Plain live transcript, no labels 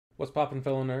What's poppin',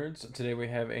 fellow nerds? Today we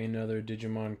have another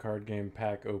Digimon card game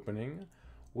pack opening.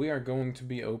 We are going to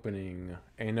be opening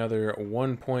another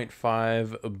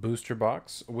 1.5 booster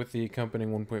box with the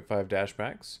accompanying 1.5 dash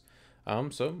packs.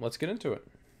 So let's get into it.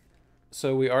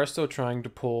 So we are still trying to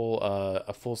pull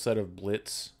a full set of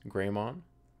Blitz Greymon.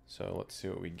 So let's see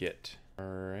what we get.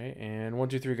 Alright, and 1,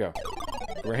 2, 3, go.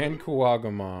 Grand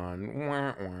Kuwagamon.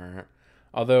 Wah, wah.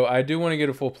 Although I do want to get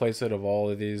a full playset of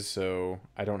all of these, so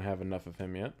I don't have enough of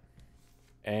him yet.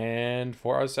 And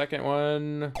for our second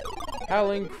one,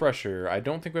 Howling Crusher. I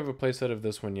don't think we have a playset of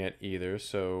this one yet either,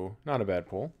 so not a bad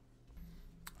pull.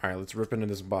 Alright, let's rip into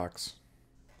this box.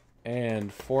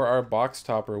 And for our box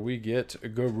topper, we get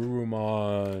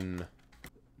Garurumon.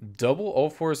 Double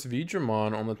Ulforce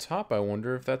Vidramon on the top. I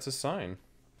wonder if that's a sign.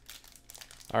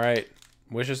 Alright,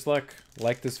 wish us luck.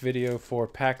 Like this video for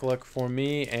pack luck for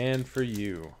me and for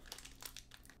you.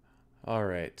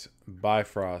 Alright,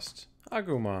 Bifrost,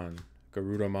 Agumon,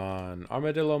 Garudamon,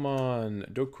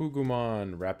 Armadillomon,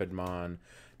 Dokugumon, Rapidmon,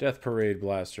 Death Parade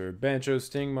Blaster, Bancho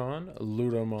Stingmon,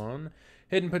 Ludomon,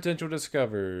 Hidden Potential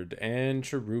Discovered, and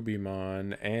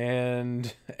Cherubimon,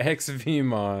 and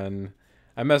XVmon.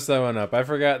 I messed that one up. I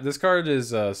forgot. This card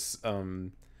is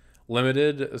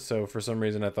limited, so for some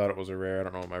reason I thought it was a rare. I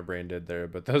don't know what my brain did there,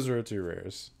 but those are two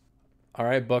rares.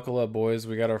 Alright, buckle up, boys.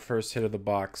 We got our first hit of the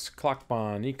box.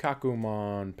 Clockmon,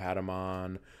 Ikakumon,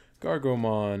 Patamon,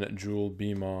 Gargomon, Jewel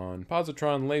Beamon,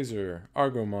 Positron Laser,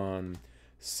 Argomon,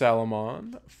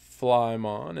 Salamon,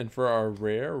 Flymon, and for our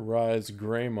rare, Rise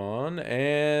Greymon,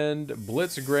 and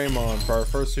Blitz Greymon for our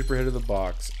first super hit of the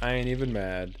box. I ain't even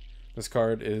mad. This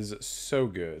card is so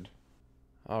good.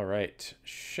 Alright,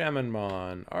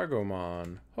 Shamanmon,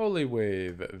 Argomon, Holy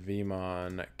Wave,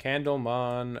 Vmon,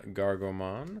 Candlemon,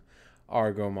 Gargomon,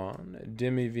 Argomon,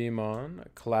 Demi-Vmon,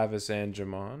 Clavis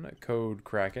Angemon, Code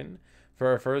Kraken. For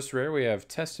our first rare, we have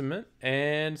Testament,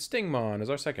 and Stingmon is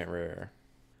our second rare.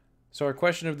 So our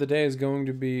question of the day is going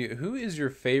to be, who is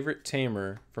your favorite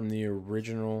tamer from the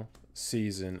original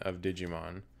season of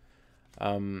Digimon?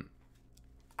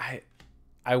 I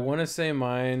want to say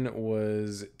mine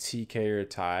was TK or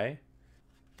Tai.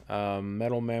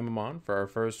 Metal Mamamon for our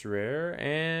first rare,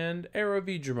 and Aero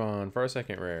Vidramon for our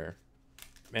second rare.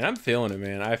 Man, I'm feeling it,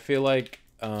 man. I feel like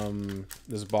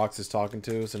this box is talking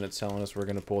to us and it's telling us we're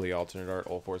going to pull the alternate art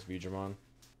Ulforce Vidramon.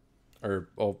 Or,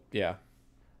 oh, yeah.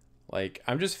 Like,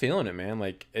 I'm just feeling it, man.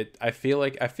 Like, I feel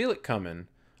it coming.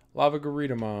 Lava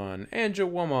Garidamon,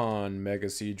 Angewomon, Mega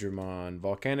Seadramon,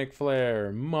 Volcanic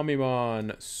Flare,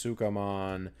 Mummymon,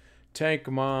 Sukamon,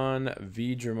 Tankmon,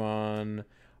 Vidramon,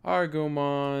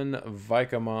 Argomon,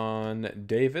 Vicamon,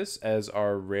 Davis as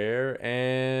our rare,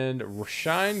 and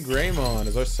Shine Greymon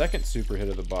as our second super hit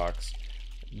of the box.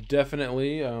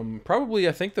 Definitely, probably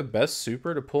I think the best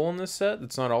super to pull in this set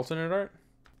that's not alternate art.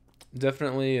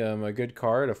 Definitely a good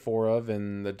card, a 4 of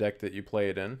in the deck that you play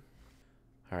it in.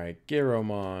 Alright,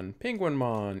 Gyromon,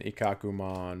 Penguinmon,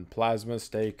 Ikakumon, Plasma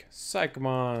Stake,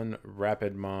 Psychmon,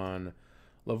 Rapidmon,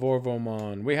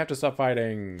 Lavorvomon, We Have to Stop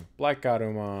Fighting, Black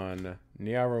Gatomon,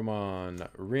 Niaromon,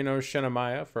 Reno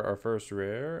Shinamaya for our first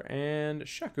rare, and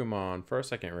Shakumon for our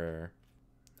second rare.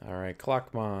 Alright,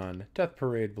 Clockmon, Death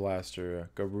Parade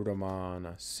Blaster,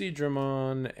 Garudamon,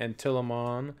 Seadramon,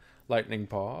 Antilamon, Lightning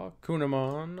Paw,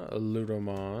 Kunamon,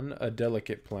 Ludomon, A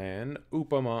Delicate Plan,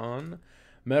 Upamon,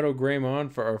 Metal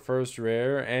Greymon for our first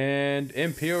rare, and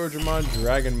Imperiodramon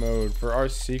Dragon Mode for our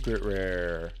secret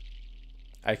rare.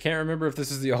 I can't remember if this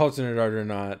is the alternate art or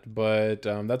not, but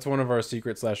that's one of our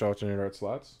secret / alternate art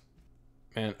slots.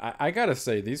 Man, I gotta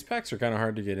say, these packs are kind of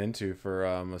hard to get into for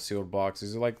a sealed box.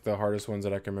 These are like the hardest ones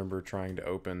that I can remember trying to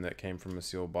open that came from a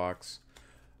sealed box.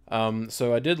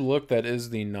 So I did look, that is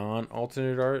the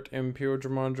non-alternate art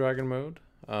Imperiodramon Dragon Mode,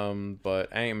 but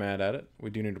I ain't mad at it.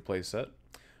 We do need a playset.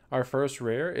 Our first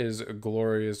rare is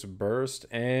Glorious Burst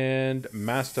and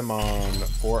Mastamon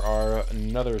for our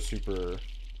another super.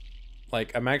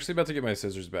 Like, I'm actually about to get my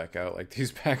scissors back out. Like,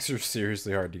 these packs are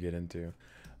seriously hard to get into.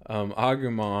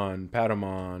 Agumon,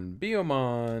 Patamon,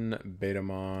 Biomon,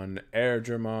 Betamon,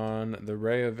 Airdramon, the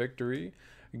Ray of Victory,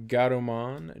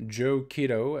 Gatomon, Joe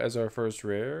Keto as our first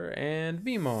rare, and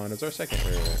Vmon as our second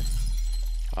rare.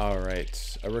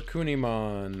 Alright, a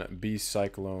Rakunimon, Beast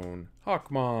Cyclone,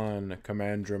 Hawkmon,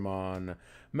 Commandramon,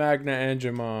 Magna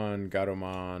Angemon,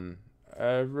 Gatomon,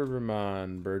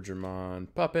 Rivermon, Bergermon,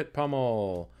 Puppet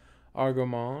Pummel,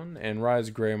 Argomon, and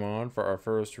Rise Greymon for our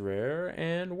first rare,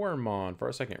 and Wormmon for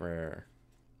our second rare.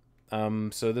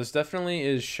 So this definitely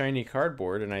is shiny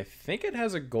cardboard, and I think it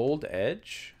has a gold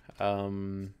edge.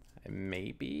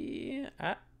 Maybe?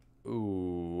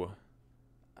 Ooh.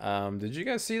 Did you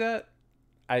guys see that?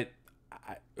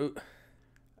 Ooh.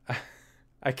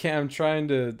 I can't. I'm trying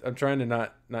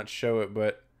to not show it,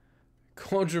 but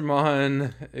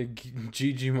Cloldramon,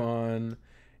 Gigimon,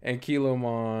 and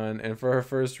Kilomon, and for our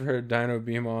first rare, Dino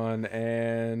Beamon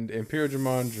and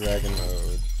Imperialdramon Dragon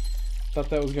Mode. Thought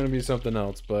that was gonna be something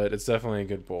else, but it's definitely a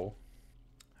good pull.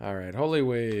 Alright, Holy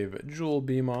Wave, Jewel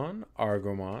Beamon,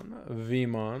 Argomon,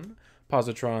 Vmon,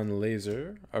 Positron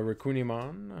Laser,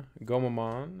 Arakunimon,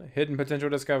 Gomamon, Hidden Potential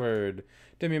Discovered,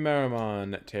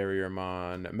 Demimaramon,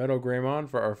 Terriermon, Metal Greymon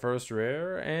for our first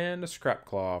rare, and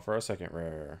Scrapclaw for our second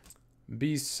rare.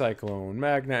 Beast Cyclone,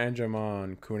 Magna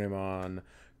Angemon, Kunemon,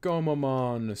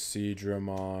 Gomamon,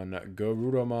 Seadramon,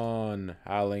 Garudamon,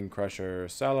 Howling Crusher,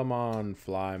 Salamon,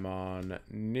 Flymon,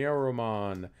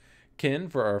 Neuromon, Kin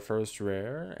for our first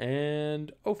rare,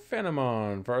 and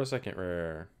Ophanimon for our second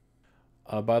rare.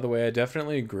 By the way, I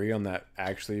definitely agree on that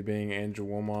actually being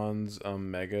Angewomon's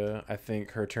Mega. I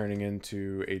think her turning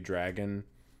into a dragon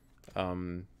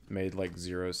made like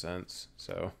 0 sense.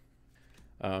 So,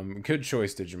 good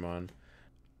choice, Digimon.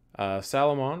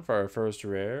 Salamon for our first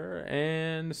rare,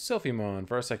 and Sylphimon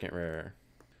for our second rare.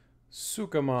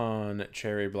 Sukamon,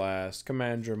 Cherry Blast,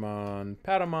 Commandramon,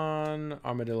 Patamon,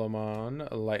 Armadillomon,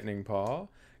 Lightning Paw,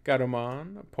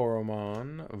 Gatomon,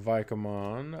 Poromon,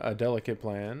 Vicomon, A Delicate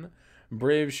Plan,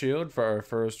 Brave Shield for our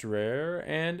first rare,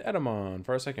 and Edamon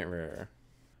for our second rare.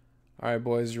 Alright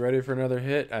boys, you ready for another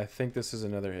hit? I think this is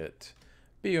another hit.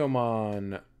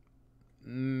 Biomon,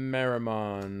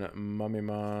 Marimon,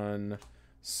 Mummymon,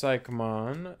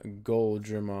 Psychmon,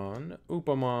 Goldramon,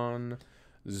 Upamon,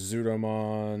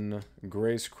 Zudomon,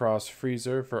 Grace Cross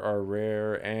Freezer for our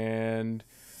rare, and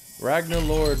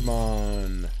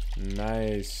Ragnarlordmon.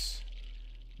 Nice.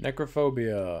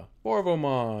 Necrophobia,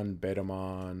 Borvomon,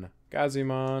 Betamon,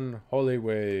 Gazimon, Holy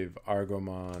Wave,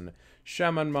 Argomon,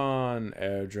 Shamanmon,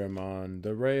 Airdramon,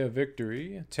 the Ray of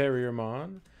Victory,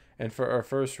 Terriermon, and for our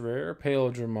first rare,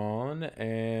 Paledramon,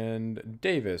 and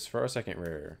Davis for our second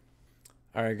rare.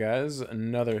 Alright guys,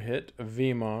 another hit,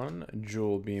 Vmon,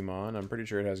 Jewel Beamon, I'm pretty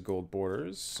sure it has gold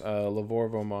borders,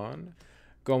 Lavorvomon,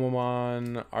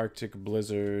 Gomamon, Arctic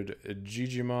Blizzard,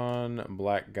 Gigimon,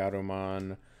 Black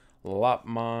Gatomon,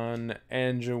 Lopmon,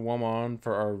 Angewomon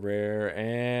for our rare,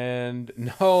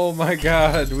 and oh my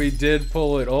god, we did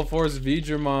pull it, Ulforce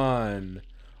Vidramon,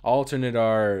 alternate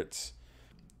art.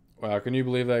 Wow, can you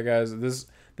believe that guys?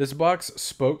 This box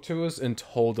spoke to us and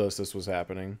told us this was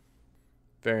happening.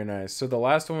 Very nice. So the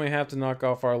last one we have to knock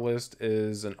off our list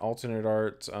is an alternate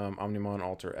art Omnimon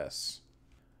Alter S.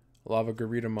 Lava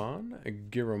Garidamon,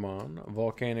 Giramon,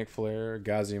 Volcanic Flare,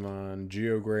 Gazimon,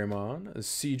 Geogreymon,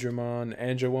 Seadramon,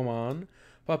 Angewomon,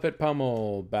 Puppet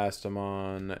Pummel,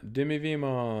 Bastamon,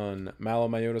 Dimivimon,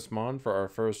 Malamyotismon for our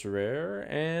first rare,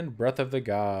 and Breath of the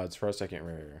Gods for our second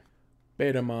rare.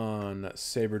 Betamon,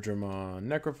 Saberdramon,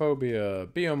 Necrophobia,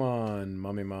 Biomon,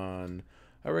 Mummymon,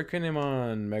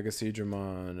 Arakunimon,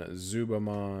 Megaseedramon,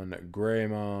 Zubamon,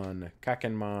 Greymon,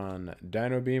 Kakenmon,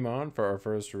 Dino Beamon for our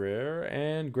first rare,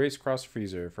 and Grace Cross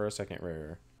Freezer for our second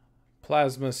rare.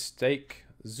 Plasma Stake,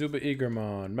 Zuba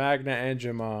Eagermon, Magna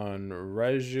Angemon,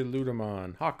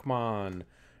 Regiludamon, Hawkmon,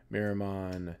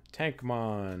 Miramon,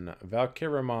 Tankmon,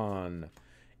 Valkyramon,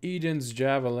 Eden's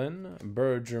Javelin,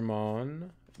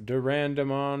 Birdramon,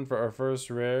 Durandamon for our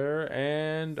first rare,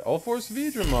 and Ulforce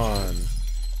Vidramon.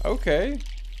 Okay.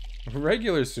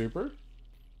 Regular super.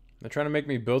 They're trying to make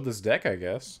me build this deck, I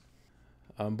guess.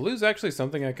 Blue's actually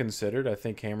something I considered. I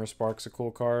think Hammer Spark's a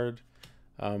cool card.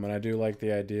 And I do like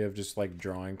the idea of just like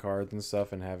drawing cards and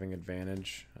stuff and having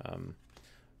advantage.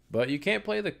 But you can't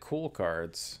play the cool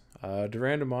cards.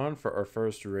 Durandamon for our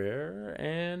first rare,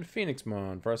 and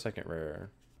Phoenixmon for our second rare.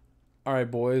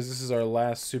 Alright boys, this is our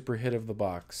last super hit of the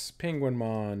box.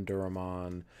 Penguinmon,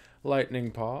 Duramon, Lightning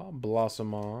Paw,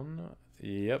 Blossomon,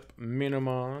 yep,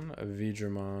 Minamon,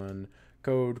 Vidramon,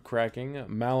 Code Cracking,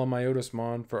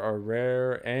 Malamyotismon for our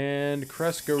rare, and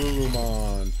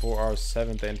Crescarurumon for our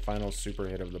 7th and final super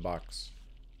hit of the box.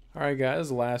 Alright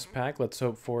guys, last pack. Let's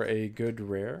hope for a good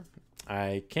rare.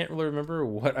 I can't really remember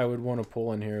what I would want to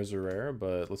pull in here as a rare,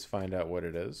 but let's find out what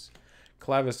it is.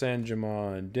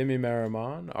 Clavisangemon,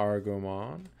 Demimaramon,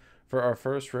 Argomon. For our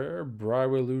first rare,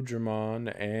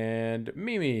 Briwiludramon, and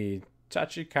Mimi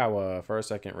Tachikawa for our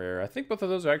second rare. I think both of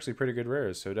those are actually pretty good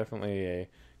rares, so definitely a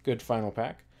good final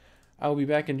pack. I'll be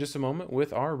back in just a moment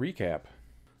with our recap.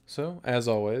 So, as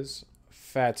always,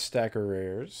 fat stack of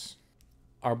rares.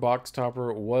 Our box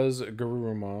topper was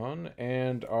Garurumon,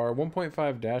 and our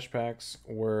 1.5 dash packs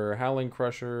were Howling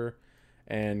Crusher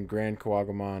and Grand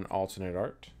Kawagumon alternate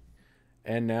art.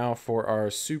 And now for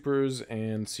our supers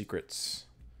and secrets.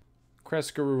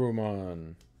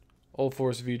 Crescarurumon,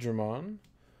 Ulforce Vidramon,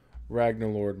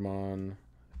 Ragnarlordmon,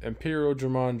 Imperial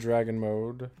Dramon Dragon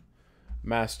Mode,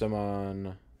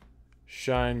 Mastamon,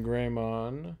 Shine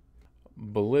Greymon,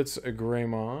 Blitz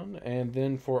Greymon, and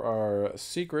then for our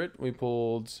secret, we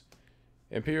pulled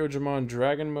Imperial Dramon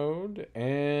Dragon Mode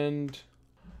and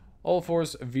All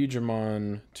Force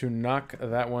Veedramon to knock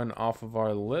that one off of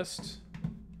our list.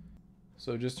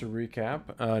 So just to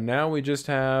recap, now we just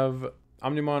have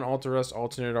Omnimon Alterust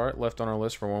alternate art left on our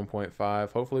list for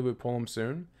 1.5. Hopefully we pull them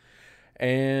soon.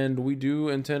 And we do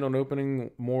intend on opening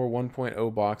more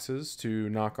 1.0 boxes to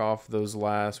knock off those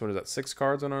last, 6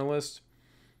 cards on our list.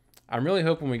 I'm really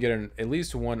hoping we get at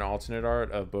least one alternate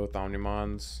art of both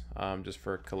Omnimons, just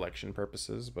for collection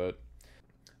purposes. But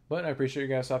I appreciate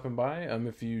you guys stopping by.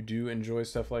 If you do enjoy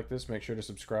stuff like this, make sure to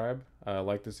subscribe,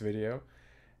 like this video.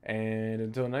 And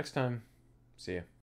until next time, see ya.